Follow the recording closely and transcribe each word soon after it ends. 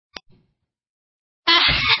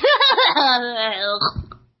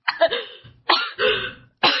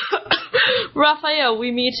Raphael,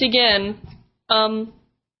 we meet again.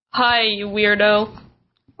 Hi, you weirdo.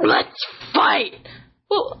 Let's fight!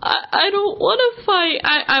 Well, I don't want to fight.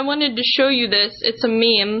 I wanted to show you this. It's a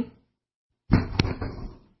meme.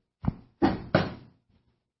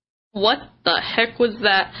 What the heck was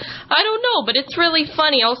that? I don't know, but it's really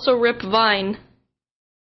funny. Also, rip Vine.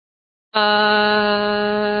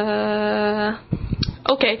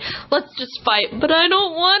 Okay, let's just fight. But I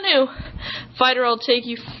don't want to. Fighter, I'll take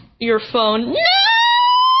your phone. No!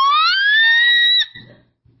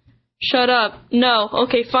 Shut up. No.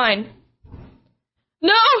 Okay, fine.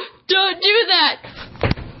 No! Don't do that!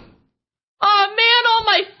 Aw, man, all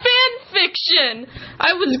my fan fiction!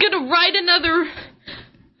 I was gonna write another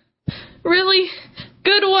really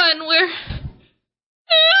good one where...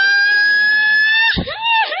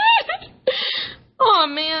 Aw,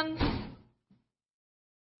 man.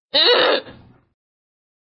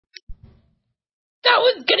 That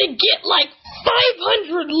was gonna get like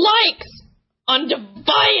 500 likes on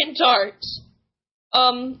DeviantArt.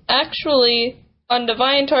 Actually... On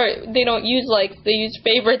DeviantArt, they don't use likes, they use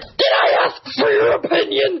favorites. Did I ask for your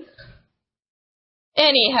opinion?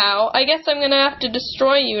 Anyhow, I guess I'm gonna have to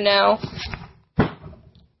destroy you now.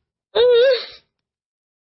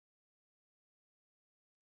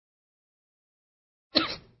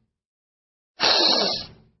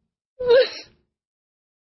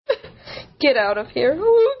 Get out of here.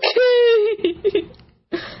 Okay.